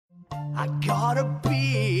I got a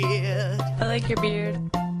beard. I like your beard.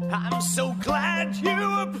 I'm so glad you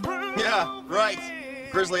approve. Yeah, right.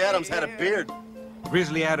 Grizzly Adams had a beard.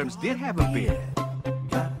 Grizzly Adams did have a beard.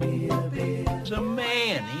 Got me a beard. It's a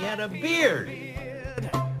man. He had a beard.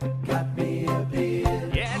 Got me a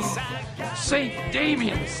beard. Yes, I got St.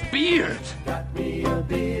 Damian's beard. got me a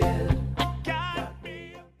beard.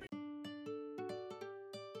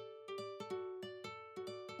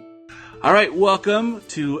 All right, welcome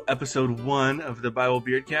to episode 1 of the Bible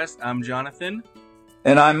BeardCast. I'm Jonathan.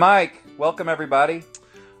 And I'm Mike. Welcome, everybody.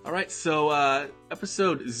 All right, so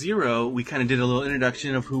episode 0, we kind of did a little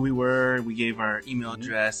introduction of who we were. We gave our email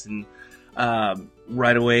address, and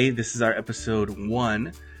right away, this is our episode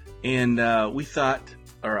 1. And I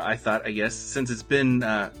thought, I guess, since it's been,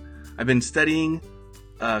 I've been studying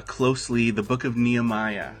closely the book of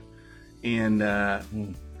Nehemiah. And I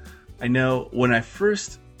know when I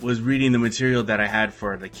first was reading the material that I had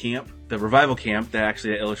for the camp, the revival camp that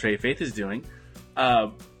actually Illustrated Faith is doing, I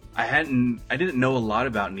didn't know a lot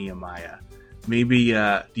about Nehemiah. Maybe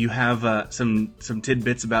do you have some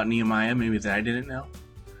tidbits about Nehemiah maybe that I didn't know?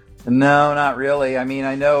 No, not really. I mean,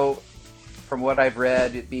 I know from what I've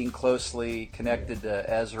read, it being closely connected to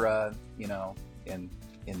Ezra, you know, in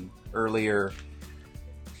early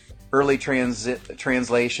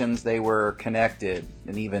translations, they were connected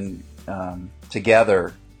and even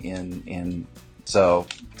together in so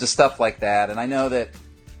just stuff like that. And I know that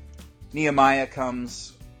Nehemiah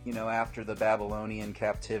comes, you know, after the Babylonian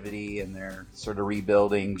captivity, and they're sort of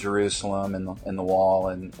rebuilding Jerusalem and the wall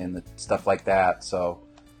and the stuff like that. So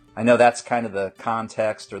I know that's kind of the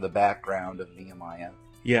context or the background of Nehemiah.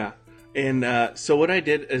 Yeah. And so what I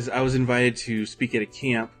did is I was invited to speak at a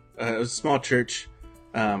camp. It was a small church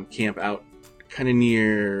camp out kind of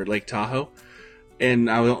near Lake Tahoe. And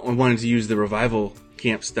I wanted to use the revival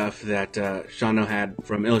camp stuff that Shano had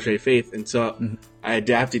from Illustrated Faith. And so I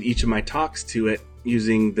adapted each of my talks to it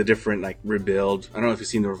using the different, like, rebuild. I don't know if you've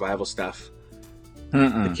seen the revival stuff.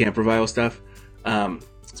 The camp revival stuff.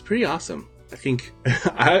 It's pretty awesome. I think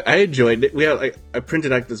I enjoyed it. We had I printed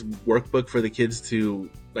like this workbook for the kids to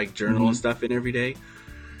like journal and stuff in every day.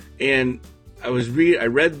 And I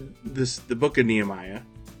read the book of Nehemiah,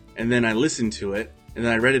 and then I listened to it, and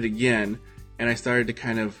then I read it again, and I started to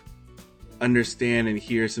kind of understand and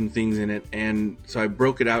hear some things in it. And so I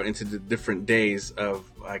broke it out into the different days of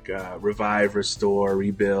like revive, restore,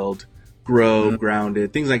 rebuild, grow,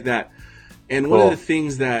 grounded, things like that. And one of the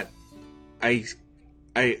things that I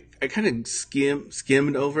kind of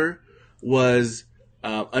skimmed over was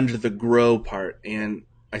under the grow part. And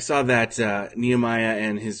I saw that Nehemiah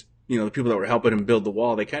and his, the people that were helping him build the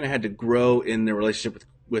wall, they kind of had to grow in their relationship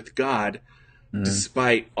with God,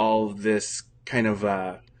 despite all of this kind of,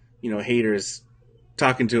 haters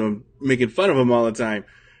talking to him, making fun of him all the time.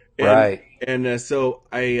 And, Right. And so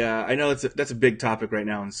I know that's a big topic right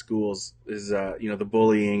now in schools is, the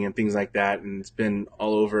bullying and things like that. And it's been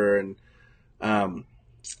all over. And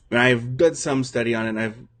I've done some study on it, and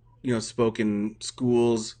I've, spoken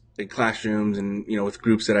schools and classrooms and, with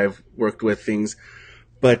groups that I've worked with things.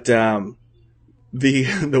 But the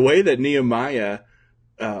way that Nehemiah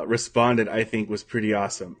responded, I think, was pretty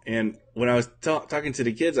awesome. And when I was talking to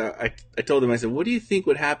the kids, I told them, I said, what do you think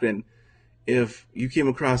would happen if you came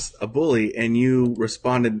across a bully and you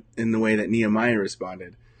responded in the way that Nehemiah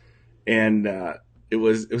responded? And it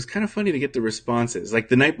was kind of funny to get the responses. Like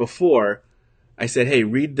the night before, I said, hey,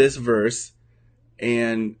 read this verse,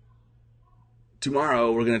 and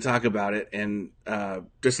tomorrow we're going to talk about it. And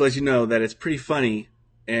just to let you know that it's pretty funny,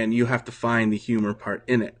 and you have to find the humor part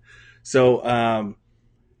in it. So how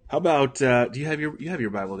about do you have your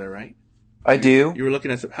Bible there, right? I do. You were looking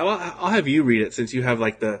at some. I'll have you read it, since you have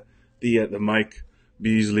like the Mike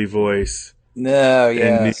Beasley voice. No,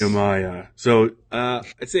 yes. And Nehemiah. So I'd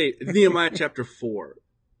say Nehemiah chapter 4.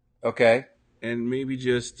 Okay. And maybe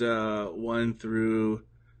just 1 through,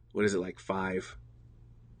 5?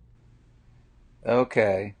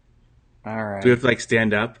 Okay. All right. Do we have to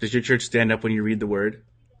stand up? Does your church stand up when you read the word?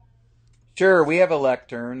 Sure, we have a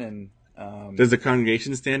lectern, and Does the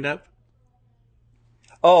congregation stand up?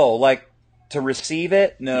 Oh, to receive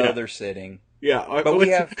it? No, Yeah. they're sitting. Yeah, I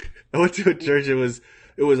went to a church. It was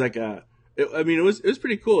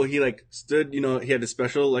pretty cool. He stood, he had a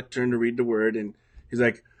special lectern to read the word, and he's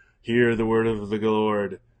like, hear the word of the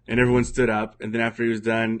Lord, and everyone stood up. And then after he was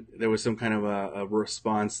done, there was some kind of a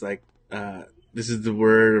response like, this is the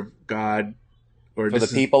word of God, or For the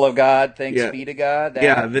people of God, thanks be to God.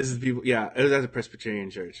 This is people. Yeah, it was at a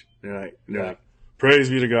Presbyterian church. They're like, praise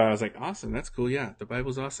be to God. I was like, awesome, that's cool. Yeah, the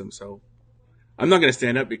Bible's awesome. So I'm not going to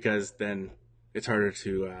stand up, because then it's harder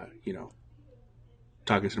to,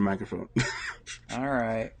 talking to the microphone. All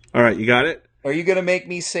right. All right, you got it? Are you going to make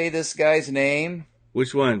me say this guy's name?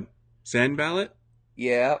 Which one? Sandballot?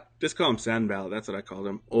 Yeah. Just call him Sandballot. That's what I called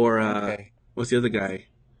him. Or, Okay. what's the other guy?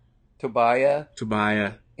 Tobiah?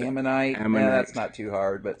 Tobiah. Ammonite? Ammonite. Yeah, that's not too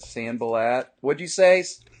hard, but Sanballat. What'd you say?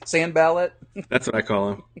 Sandballot? That's what I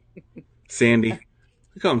call him. Sandy.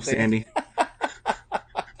 We call him Sandy.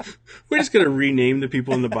 We're just going to rename the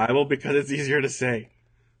people in the Bible because it's easier to say.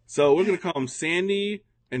 So we're going to call them Sandy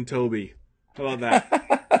and Toby. How about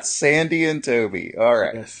that? Sandy and Toby. All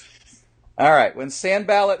right. Yes. All right. When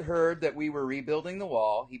Sanballat heard that we were rebuilding the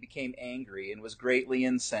wall, he became angry and was greatly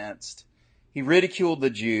incensed. He ridiculed the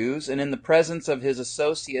Jews, and in the presence of his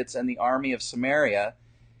associates and the army of Samaria,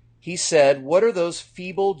 he said, "What are those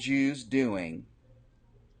feeble Jews doing?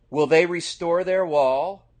 Will they restore their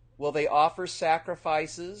wall? Will they offer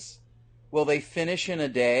sacrifices? Will they finish in a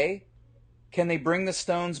day? Can they bring the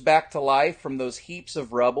stones back to life from those heaps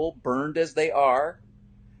of rubble, burned as they are?"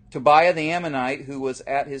 Tobiah the Ammonite, who was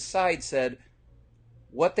at his side, said,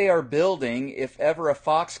 "What they are building, if ever a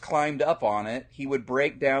fox climbed up on it, he would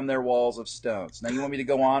break down their walls of stones." Now, you want me to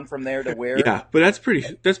go on from there to where? Yeah, but that's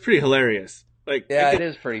pretty hilarious. Like, Yeah, it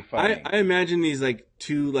is pretty funny. I imagine these like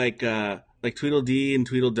two like Tweedledee and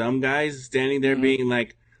Tweedledum guys standing there being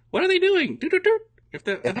like, "What are they doing? Doo-doo-doo. If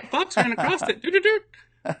the fox ran across it, doo-doo-doo."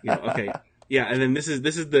 Okay. Yeah, and then this is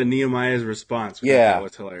the Nehemiah's response. Which Yeah. I thought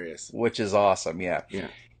was hilarious. Which is awesome, yeah. Yeah.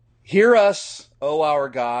 "Hear us, O our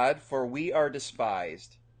God, for we are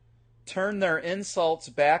despised. Turn their insults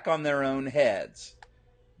back on their own heads.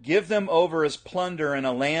 Give them over as plunder in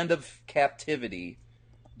a land of captivity.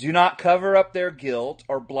 Do not cover up their guilt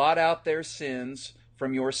or blot out their sins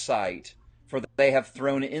from your sight, for they have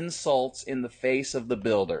thrown insults in the face of the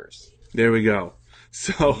builders." There we go.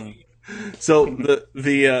 So, so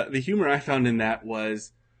the humor I found in that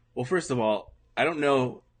was, well, first of all, I don't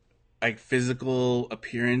know like physical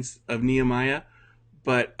appearance of Nehemiah,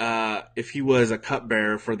 but if he was a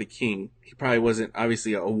cupbearer for the king, he probably wasn't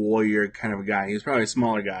obviously a warrior kind of a guy. He was probably a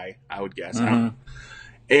smaller guy, I would guess.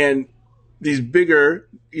 And these bigger,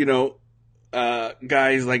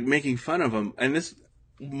 guys like making fun of him, and this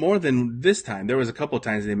more than this time. There was a couple of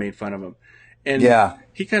times they made fun of him, and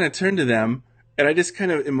he kind of turned to them, and I just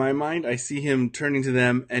kind of in my mind I see him turning to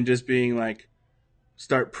them and just being like,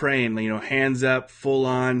 start praying, hands up, full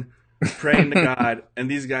on. Praying to God, and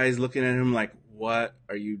these guys looking at him like, "What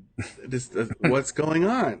are you? What's going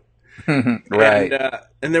on?" Right.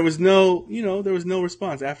 And there was no, there was no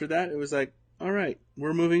response after that. It was like, "All right,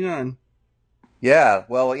 we're moving on." Yeah,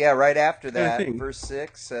 well, yeah, right after Kinda that, thing. verse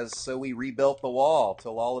 6 says, "So we rebuilt the wall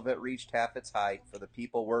till all of it reached half its height, for the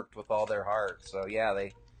people worked with all their heart." So, yeah,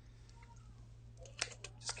 they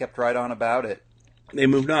just kept right on about it. They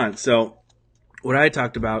moved on. So, what I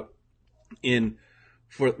talked about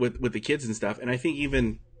with the kids and stuff, and I think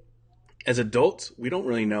even as adults, we don't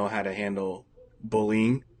really know how to handle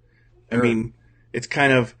bullying. I mean, it's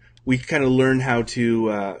we kind of learn how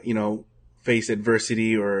to face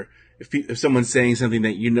adversity, or if someone's saying something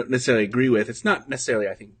that you don't necessarily agree with, it's not necessarily,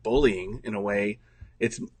 I think, bullying in a way.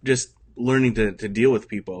 It's just learning to deal with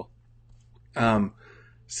people.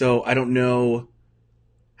 So I don't know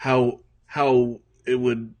how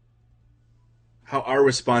our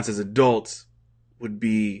response as adults would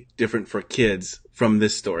be different for kids from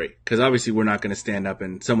this story. Because obviously we're not going to stand up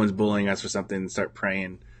and someone's bullying us for something and start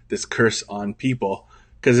praying this curse on people,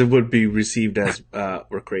 because it would be received as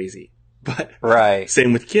we're crazy. But Right.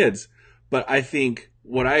 same with kids. But I think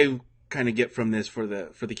what I kind of get from this for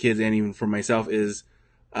the kids and even for myself is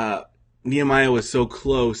Nehemiah was so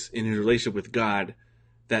close in his relationship with God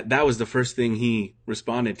that was the first thing he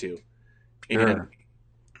responded to. And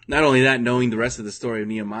not only that, knowing the rest of the story of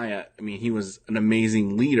Nehemiah, I mean, he was an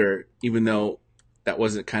amazing leader, even though that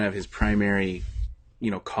wasn't kind of his primary,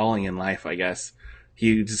 calling in life, I guess.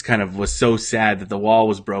 He just kind of was so sad that the wall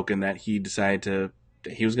was broken that he decided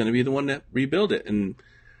that he was going to be the one to rebuild it. And,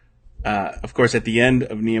 of course, at the end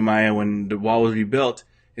of Nehemiah, when the wall was rebuilt,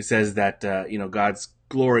 it says that, God's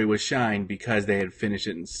glory was shined because they had finished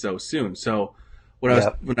it so soon. So when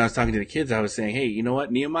I was talking to the kids, I was saying, hey, you know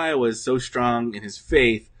what? Nehemiah was so strong in his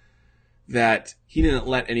faith that he didn't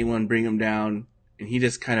let anyone bring him down, and he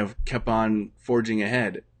just kind of kept on forging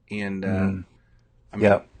ahead. And it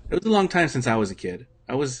was a long time since I was a kid.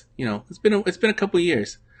 I was, it's been a couple of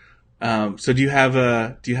years. So do you have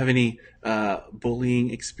any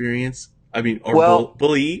bullying experience? I mean, or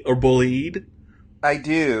bullied? I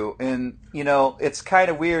do, and it's kind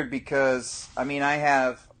of weird because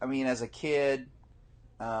as a kid,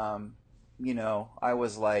 I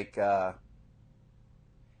was like,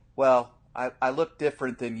 I looked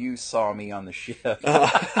different than you saw me on the ship.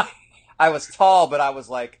 Uh, I was tall, but I was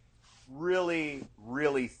like really,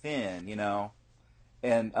 really thin,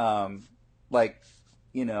 and like,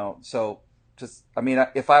 so just, I mean,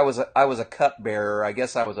 if I was a cup bearer, I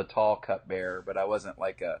guess I was a tall cup bearer, but I wasn't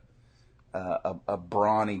like a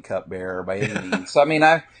brawny cup bearer by any means. So I mean,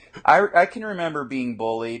 I can remember being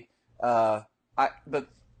bullied.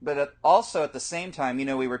 But also at the same time,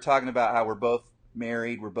 we were talking about how we're both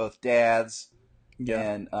married, we're both dads, yeah.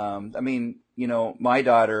 and I mean, my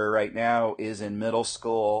daughter right now is in middle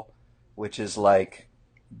school, which is like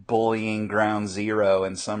bullying ground zero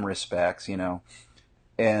in some respects,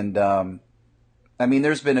 and I mean,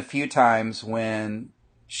 there's been a few times when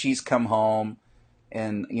she's come home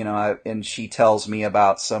and and she tells me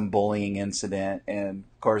about some bullying incident, and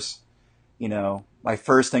of course, my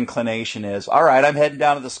first inclination is, all right, I'm heading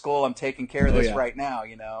down to the school, I'm taking care of Oh, this yeah. right now,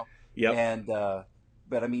 Yep. and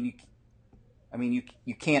but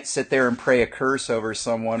you can't sit there and pray a curse over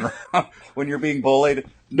someone when you're being bullied.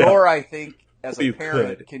 No. Nor, I think, as a You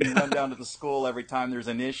parent, could. can you run down to the school every time there's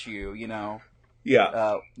an issue.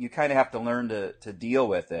 Yeah. You kind of have to learn to deal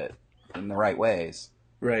with it in the right ways.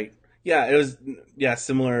 Right. Yeah. It was. Yeah.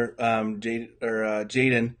 Similar.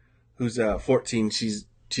 Jaden, who's 14.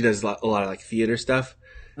 She does a lot of like theater stuff.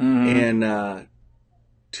 Mm-hmm. And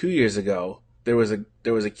 2 years ago, there was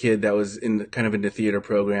a kid that was kind of in the theater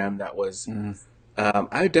program that was. Mm-hmm.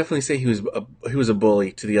 I would definitely say he was a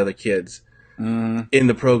bully to the other kids Mm-hmm. in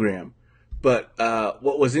the program. But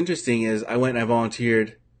what was interesting is I went and I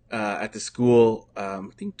volunteered at the school, I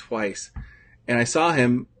think twice, and I saw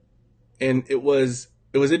him, and it was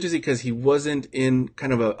interesting because he wasn't in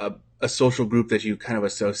kind of a social group that you kind of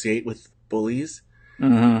associate with bullies,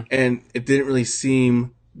 Mm-hmm. and it didn't really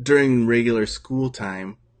seem during regular school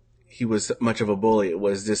time he was much of a bully. It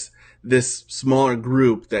was this smaller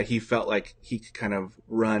group that he felt like he could kind of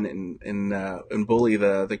run and bully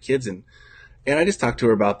the kids in. And I just talked to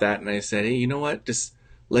her about that, and I said, hey, you know what? Just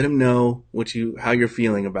let him know how you're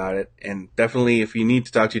feeling about it. And definitely, if you need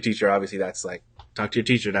to talk to your teacher, obviously that's like, talk to your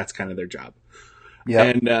teacher. That's kind of their job. Yeah.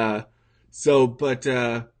 And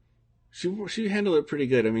she handled it pretty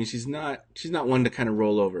good. I mean, she's not one to kind of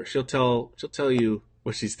roll over. She'll tell you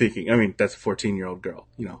what she's thinking. I mean, that's a 14-year-old girl,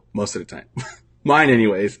 most of the time. Mine,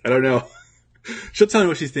 anyways. I don't know. She'll tell me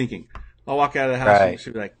what she's thinking. I'll walk out of the house Right. and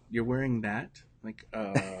she'll be like, "You're wearing that?" I'm like,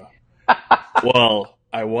 well,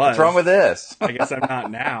 I was. What's wrong with this? I guess I'm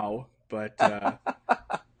not now, but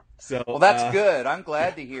so. Well, that's good. I'm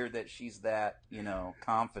glad to hear that she's that,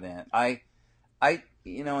 confident. I,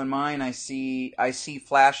 in mine, I see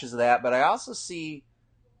flashes of that, but I also see,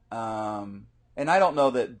 and I don't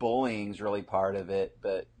know that bullying's really part of it,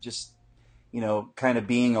 but just, kind of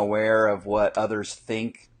being aware of what others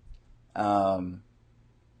think,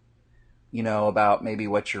 about maybe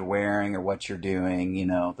what you're wearing or what you're doing,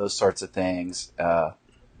 those sorts of things.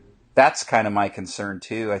 That's kind of my concern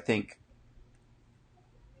too. I think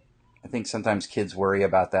sometimes kids worry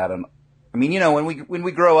about that. And I mean, when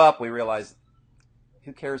we grow up, we realize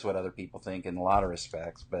who cares what other people think in a lot of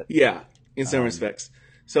respects. But yeah, in some respects.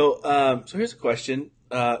 So here's a question.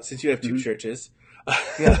 Since you have two churches,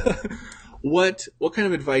 yeah. what kind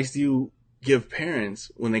of advice do you give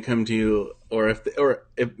parents when they come to you, or if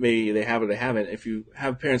maybe they have it or they haven't? If you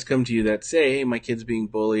have parents come to you that say, "Hey, my kid's being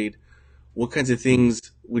bullied," what kinds of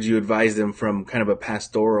things would you advise them from kind of a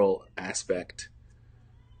pastoral aspect?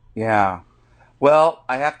 Yeah. Well,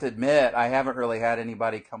 I have to admit, I haven't really had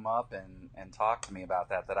anybody come up and talk to me about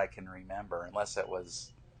that I can remember, unless it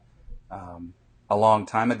was a long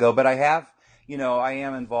time ago. But I have, I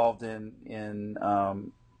am involved in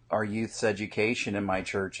our youth's education in my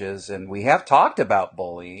churches, and we have talked about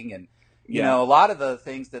bullying, and a lot of the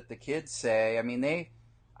things that the kids say. I mean,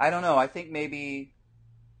 I don't know. I think maybe,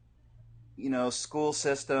 school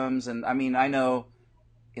systems, and I mean, I know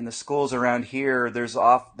in the schools around here,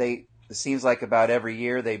 it seems like about every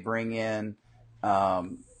year they bring in,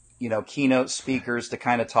 keynote speakers to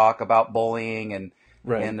kind of talk about bullying, and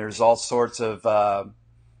Right. and there's all sorts of,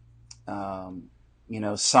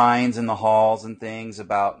 signs in the halls and things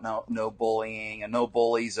about no bullying, and no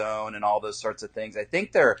bully zone, and all those sorts of things. I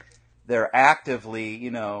think they're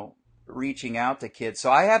actively, reaching out to kids.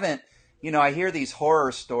 So I haven't, I hear these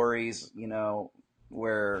horror stories,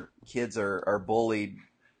 where kids are bullied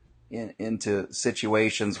into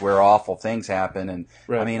situations where awful things happen, and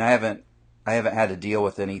Right. I mean, I haven't had to deal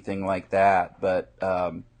with anything like that, but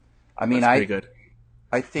I mean, That's pretty good.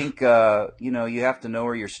 I think you have to know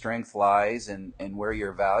where your strength lies and where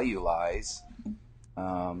your value lies,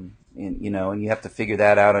 and you have to figure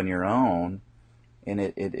that out on your own.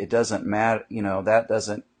 it doesn't matter.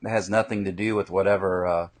 That has nothing to do with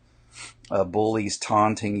whatever a bully's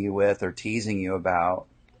taunting you with or teasing you about.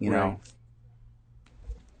 Right.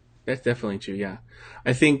 That's definitely true. Yeah,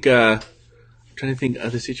 I think I'm trying to think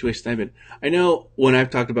of the situations I've been. I know when I've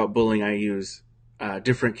talked about bullying, I use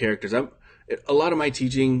different characters. A lot of my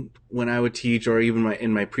teaching, when I would teach, or even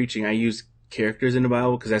in my preaching, I use characters in the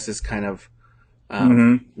Bible because that's just kind of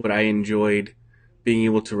what I enjoyed, being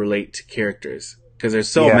able to relate to characters, because there's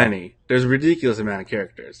so many. There's a ridiculous amount of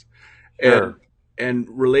characters. Sure. And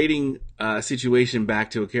relating a situation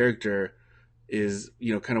back to a character is,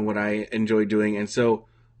 kind of what I enjoy doing. And so,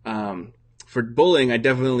 for bullying, I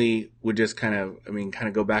definitely would just kind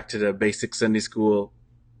of go back to the basic Sunday school,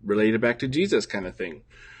 related back to Jesus kind of thing.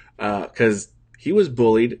 Cause he was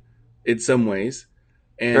bullied in some ways,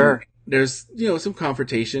 and there's, some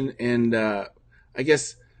confrontation, and, I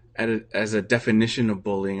guess as a definition of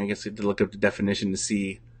bullying, I guess we had to look up the definition to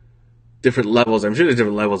see different levels. I'm sure there's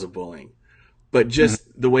different levels of bullying, but just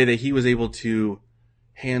the way that he was able to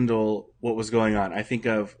handle what was going on. I think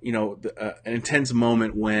of, an intense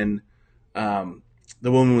moment when,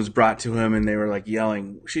 the woman was brought to him and they were like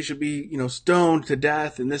yelling, she should be, stoned to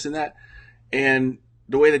death and this and that. And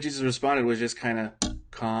the way that Jesus responded was just kind of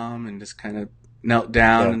calm and just kind of knelt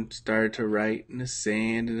down and started to write in the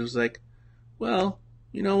sand. And it was like, well,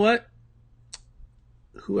 you know what?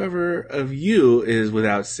 Whoever of you is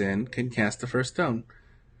without sin can cast the first stone.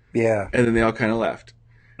 Yeah. And then they all kind of left.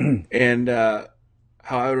 And how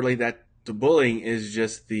I would relate that to bullying is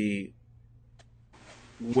just the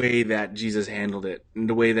way that Jesus handled it, and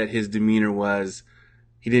the way that his demeanor was.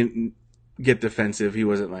 He didn't get defensive. He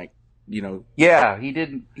wasn't like, Yeah, he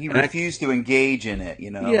didn't. He refused to engage in it.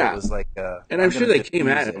 Yeah. It was like, and I'm sure they came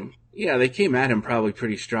at him. Yeah, they came at him probably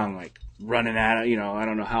pretty strong, like running at him. I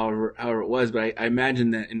don't know however it was, but I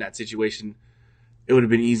imagine that in that situation, it would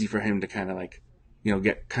have been easy for him to kind of like,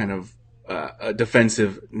 get kind of a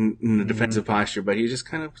defensive in the defensive posture. But he just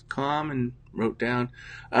kind of calm and wrote down.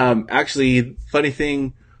 Actually, funny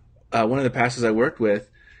thing, one of the pastors I worked with,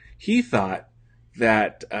 he thought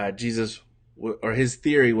that Jesus, or his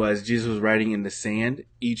theory was, Jesus was writing in the sand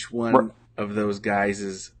each one of those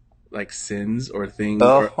guys' like sins or things,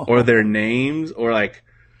 or their names, or like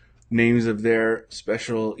names of their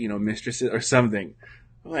special, mistresses or something.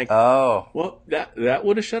 I'm like, well, that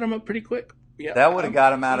would have shut him up pretty quick. Yeah, that would have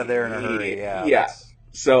got him out of there in a hurry. Yeah.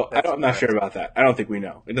 So I'm not sure about that. I don't think we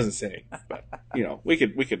know. It doesn't say, but we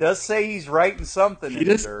could. It does say he's writing something. He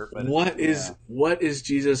does. What is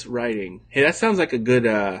Jesus writing? Hey, that sounds like a good.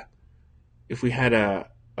 If we had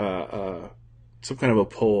some kind of a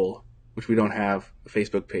poll, which we don't have a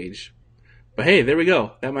Facebook page, but hey, there we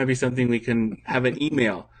go. That might be something we can have an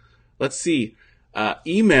email. Let's see.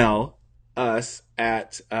 Email us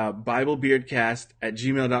at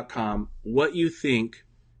BibleBeardCast@gmail.com what you think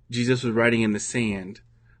Jesus was writing in the sand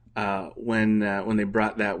when they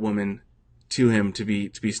brought that woman to him to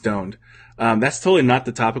be stoned. That's totally not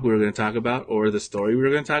the topic we were going to talk about, or the story we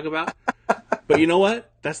were going to talk about. But you know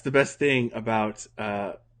what? That's the best thing about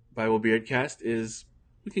Bible Beardcast is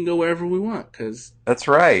we can go wherever we want, because that's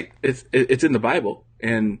right. It's in the Bible,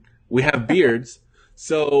 and we have beards,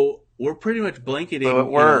 so we're pretty much blanketing. So it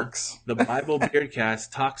works. The Bible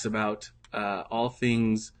Beardcast talks about all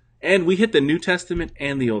things, and we hit the New Testament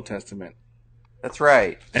and the Old Testament. That's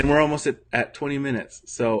right. And we're almost at 20 minutes.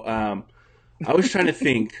 So I was trying to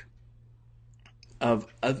think of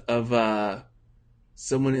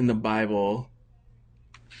someone in the Bible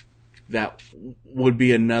that would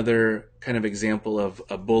be another kind of example of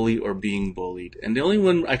a bully or being bullied. And the only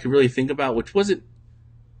one I could really think about, which wasn't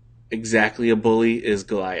exactly a bully, is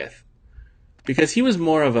Goliath. Because he was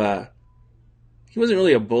he wasn't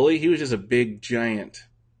really a bully, he was just a big giant.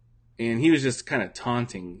 And he was just kind of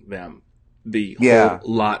taunting them, the whole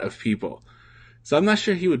lot of people. So I'm not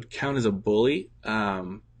sure he would count as a bully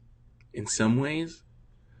in some ways.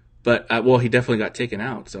 But, he definitely got taken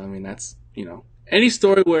out. So, I mean, that's, any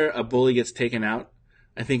story where a bully gets taken out,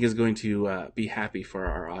 I think is going to be happy for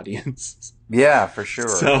our audience. Yeah, for sure.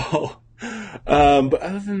 So, but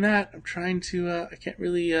other than that, I'm trying to, I can't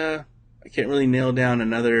really nail down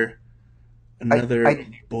another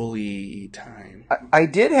bully time. I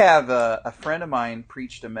did have a friend of mine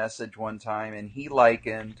preached a message one time, and he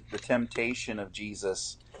likened the temptation of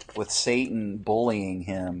Jesus with Satan bullying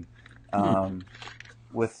him,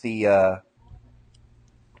 with the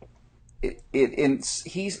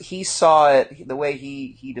he saw it, the way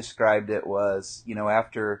he described it was,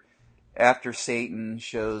 after Satan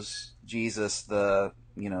shows Jesus the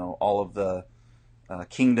all of the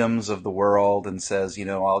kingdoms of the world and says,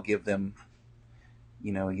 I'll give them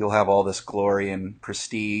you'll have all this glory and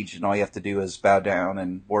prestige, and all you have to do is bow down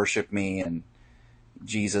and worship me. And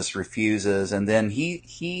Jesus refuses. And then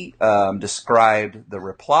he described the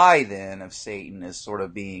reply then of Satan as sort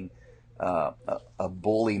of being a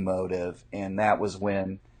bully motive. And that was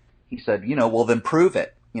when he said, well, then prove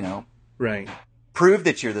it, Right. prove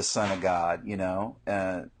that you're the son of God, you're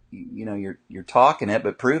talking it,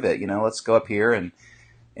 but prove it, let's go up here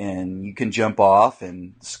and you can jump off.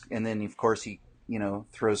 And then of course he,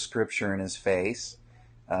 throws scripture in his face,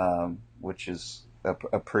 which is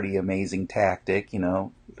a pretty amazing tactic,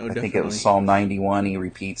 Oh, I think it was Psalm 91 he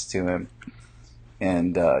repeats to him.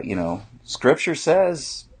 And, scripture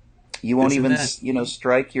says you won't Isn't even, that-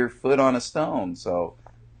 strike your foot on a stone. So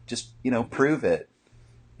just, prove it.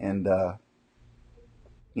 And, I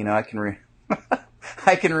can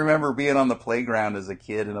I can remember being on the playground as a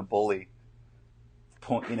kid and a bully,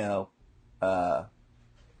 pointing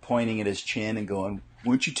at his chin and going,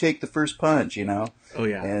 "Why don't you take the first punch?" Oh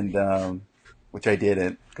yeah. And which I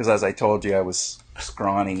didn't, because as I told you, I was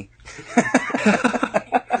scrawny.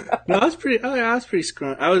 No, I was pretty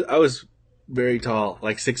scrawny. I was very tall.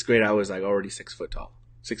 Like 6th grade, I was like already 6 foot tall,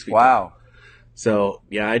 6 feet. Wow. Tall. So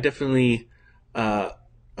yeah, I definitely, I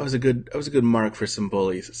was a good mark for some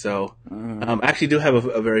bullies. So, I actually do have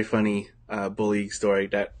a very funny, bully story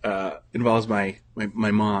that, involves my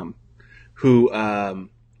mom, who,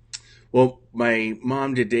 my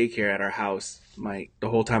mom did daycare at our house the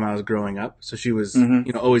whole time I was growing up. So she was,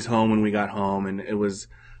 always home when we got home, and it was,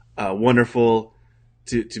 wonderful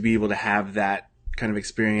to be able to have that kind of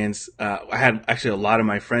experience. I had actually a lot of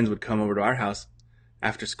my friends would come over to our house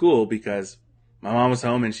after school because my mom was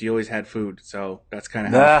home and she always had food. So that's kind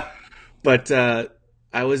of how. But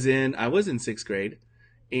I was in 6th grade,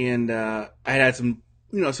 and I had some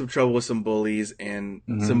some trouble with some bullies, and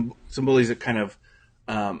some bullies that kind of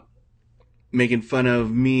making fun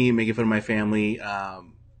of me, making fun of my family,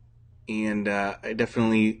 and I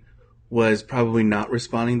definitely was probably not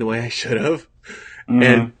responding the way I should have.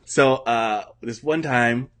 And so this one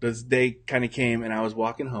time, this day kind of came, and I was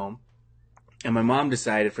walking home, and my mom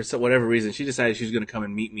decided, for whatever reason, she decided she was going to come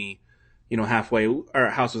and meet me, halfway. Our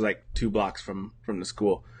house was like 2 blocks from the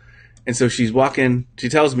school. And so she's walking, she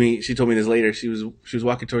told me this later, she was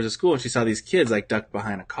walking towards the school, and she saw these kids like ducked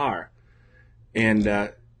behind a car. And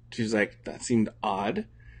she was like, that seemed odd.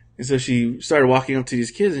 And so she started walking up to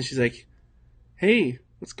these kids, and she's like, "Hey,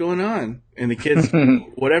 what's going on?" And the kids,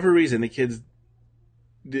 whatever reason, the kids,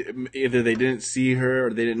 either they didn't see her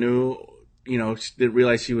or they didn't know, they didn't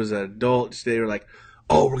realize she was an adult. They were like,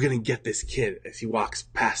 "Oh, we're going to get this kid," as he walks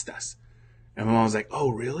past us. And my mom was like, "Oh,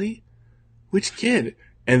 really? Which kid?"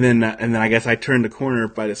 And then I guess I turned the corner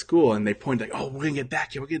by the school, and they pointed like, "Oh, we're going to get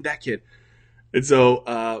that kid. We're going to get that kid." And so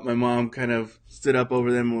my mom kind of stood up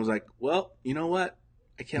over them and was like, "Well, you know what?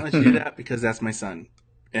 I can't let you do that because that's my son."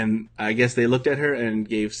 And I guess they looked at her and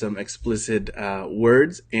gave some explicit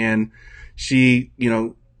words, and she,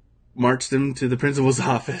 marched them to the principal's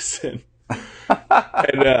office. And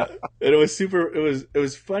it was it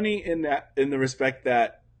was funny in the respect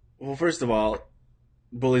that, well, first of all,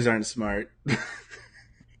 bullies aren't smart.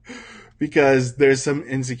 Because there's some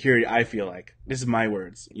insecurity, I feel like. This is my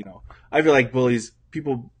words, I feel like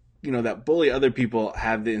people, that bully other people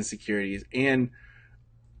have the insecurities, and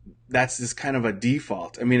that's just kind of a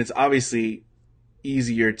default. I mean, it's obviously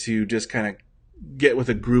easier to just kind of get with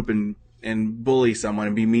a group and bully someone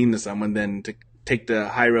and be mean to someone than to take the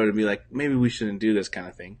high road and be like, maybe we shouldn't do this kind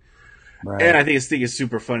of thing. Right. And I think it's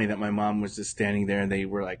super funny that my mom was just standing there and they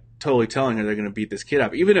were like totally telling her they're going to beat this kid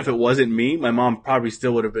up. Even if it wasn't me, my mom probably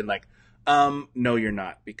still would have been like, no, you're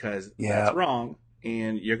not, because that's wrong.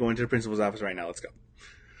 And you're going to the principal's office right now. Let's go.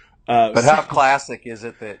 But how classic is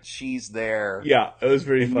it that she's there? Yeah, it was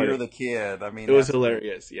very funny. You're the kid. I mean, it was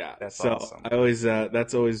hilarious. Yeah, that's so awesome. I always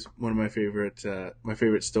that's always one of my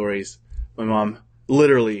favorite stories. My mom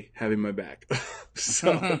literally having my back.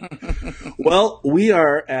 So, well, we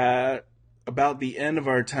are at about the end of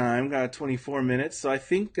our time. Got 24 minutes, so I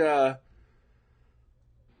think I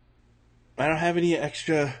don't have any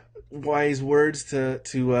extra wise words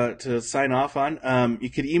to sign off on. You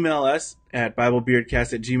could email us at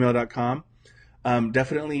BibleBeardCast@gmail.com.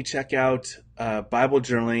 Definitely check out Bible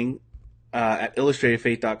journaling at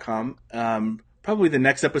illustratedfaith.com. Probably the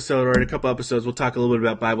next episode or in a couple episodes, we'll talk a little bit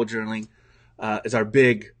about Bible journaling as our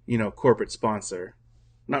big, corporate sponsor.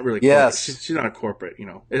 Not really. Yes. Corporate. She's not a corporate,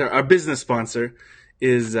 Our business sponsor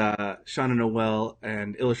is Shauna Noel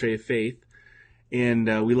and Illustrated Faith,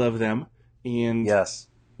 and we love them. And yes,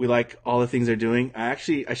 we like all the things they're doing. I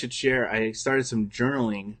should share, I started some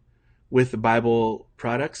journaling with the Bible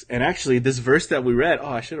products. And actually, this verse that we read,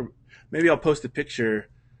 maybe I'll post a picture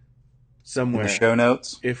somewhere. In the show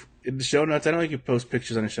notes? If in the show notes, I don't think you can post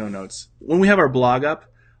pictures on the show notes. When we have our blog up,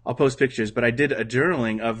 I'll post pictures. But I did a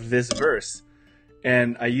journaling of this verse,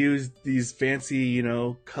 and I used these fancy,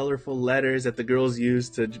 colorful letters that the girls use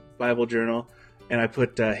to Bible journal, and I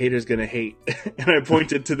put "haters gonna hate," and I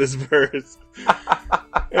pointed to this verse,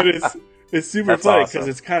 and it's super funny because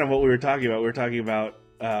it's kind of what we were talking about. We were talking about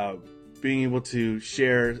being able to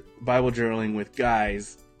share Bible journaling with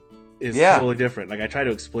guys is totally different. Like I try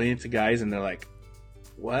to explain it to guys, and they're like,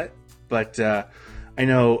 "What?" But I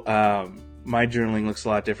know my journaling looks a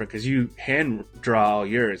lot different because you hand draw all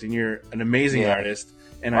yours, and you're an amazing artist.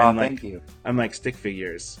 And thank you. I'm like stick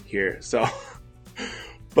figures here, so.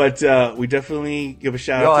 But we definitely give a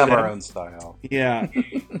shout We all out to have them. our own style. Yeah.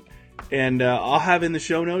 And I'll have in the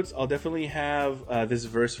show notes, I'll definitely have this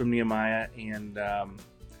verse from Nehemiah, and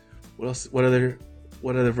what else? What other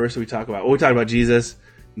verse do we talk about? Well, we talk about Jesus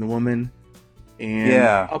and the woman, and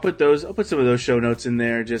I'll put some of those show notes in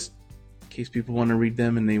there just in case people want to read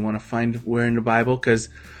them and they want to find where in the Bible, because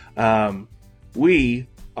we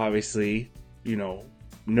obviously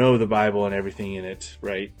know the Bible and everything in it,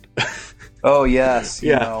 right? Oh yes,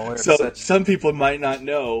 So some people might not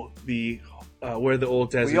know where the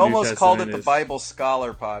Old Testament. We almost called it the is. Bible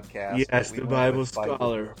Scholar podcast. Yes, the Bible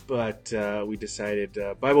Scholar, but we decided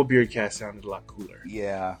Bible BeardCast sounded a lot cooler.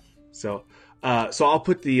 Yeah. So I'll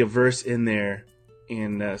put the verse in there,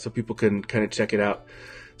 and so people can kind of check it out.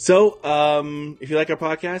 So if you like our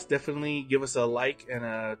podcast, definitely give us a like and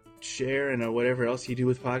a share and whatever else you do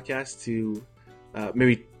with podcasts to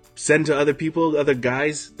maybe send to other people, other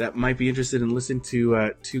guys that might be interested in listening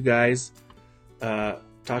to two guys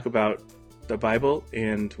talk about the Bible.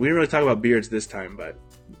 And we didn't really talk about beards this time, but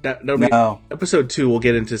that'll be episode 2. We'll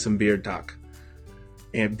get into some beard talk.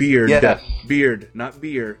 And beard, not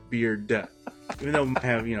beer, beard. Even though we might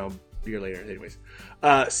have beer later, anyways.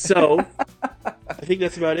 So I think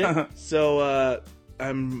that's about it. So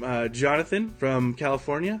I'm Jonathan from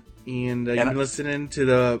California, and you've been listening to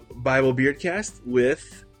the Bible BeardCast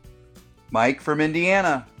with Mike from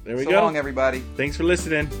Indiana. There we go. go. So long, everybody. Thanks for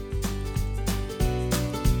listening.